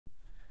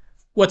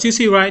What you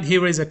see right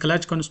here is a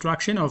clutch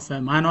construction of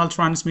a manual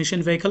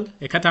transmission vehicle.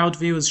 A cutout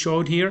view is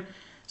showed here.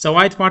 The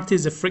white part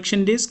is the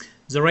friction disc.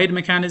 The red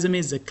mechanism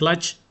is the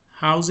clutch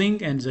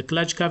housing and the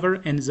clutch cover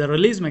and the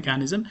release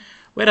mechanism,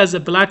 whereas the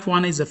black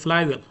one is the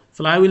flywheel.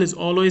 Flywheel is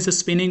always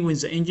spinning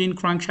with the engine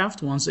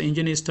crankshaft once the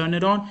engine is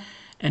turned on,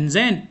 and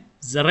then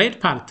the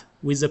red part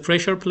with the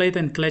pressure plate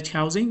and clutch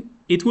housing,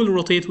 it will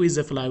rotate with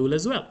the flywheel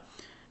as well.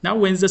 Now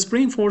when the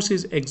spring force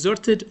is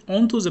exerted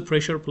onto the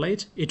pressure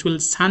plate, it will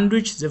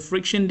sandwich the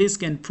friction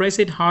disc and press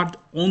it hard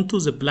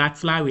onto the black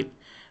flywheel.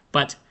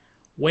 But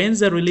when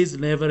the release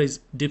lever is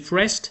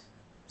depressed,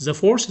 the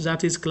force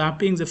that is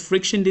clamping the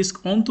friction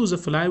disc onto the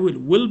flywheel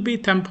will be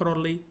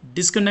temporarily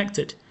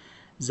disconnected.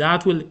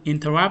 That will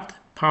interrupt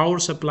power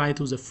supply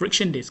to the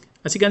friction disc.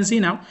 As you can see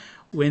now,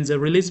 when the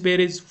release bar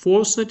is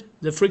forced,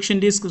 the friction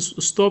disc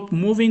stops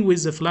moving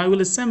with the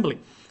flywheel assembly.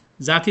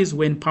 That is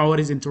when power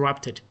is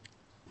interrupted.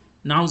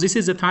 Now this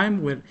is the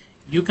time where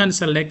you can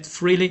select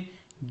freely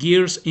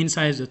gears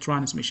inside the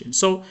transmission.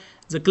 So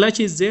the clutch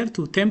is there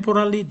to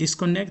temporarily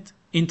disconnect,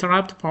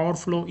 interrupt power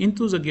flow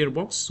into the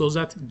gearbox so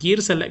that gear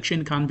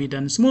selection can be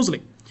done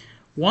smoothly.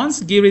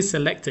 Once gear is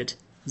selected,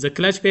 the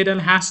clutch pedal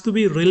has to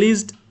be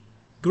released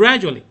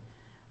gradually.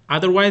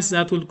 Otherwise,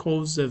 that will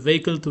cause the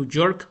vehicle to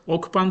jerk.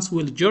 Occupants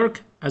will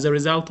jerk as a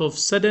result of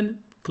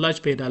sudden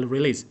clutch pedal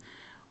release.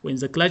 When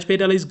the clutch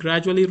pedal is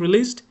gradually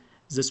released,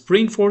 the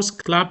spring force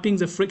clamping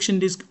the friction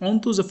disc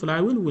onto the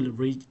flywheel will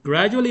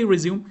gradually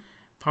resume.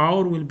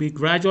 Power will be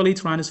gradually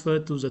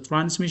transferred to the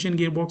transmission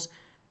gearbox,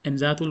 and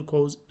that will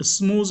cause a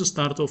smooth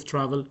start of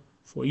travel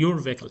for your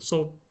vehicle.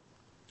 So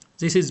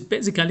this is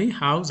basically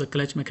how the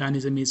clutch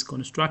mechanism is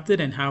constructed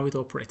and how it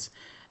operates.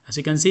 As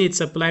you can see, it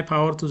supplies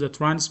power to the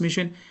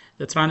transmission.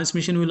 The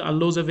transmission will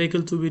allow the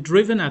vehicle to be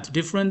driven at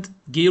different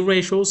gear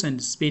ratios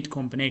and speed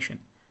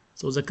combination.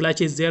 So the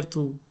clutch is there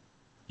to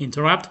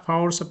interrupt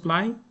power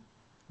supply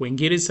when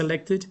gear is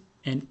selected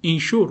and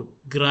ensure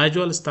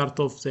gradual start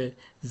of the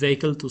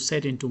vehicle to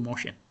set into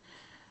motion.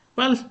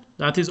 Well,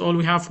 that is all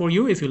we have for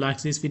you. If you like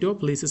this video,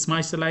 please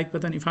smash the like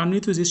button. If you are new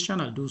to this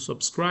channel, do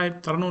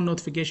subscribe, turn on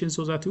notifications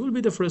so that you will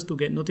be the first to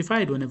get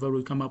notified whenever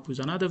we come up with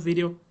another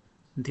video.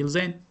 Until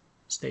then,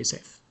 stay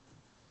safe.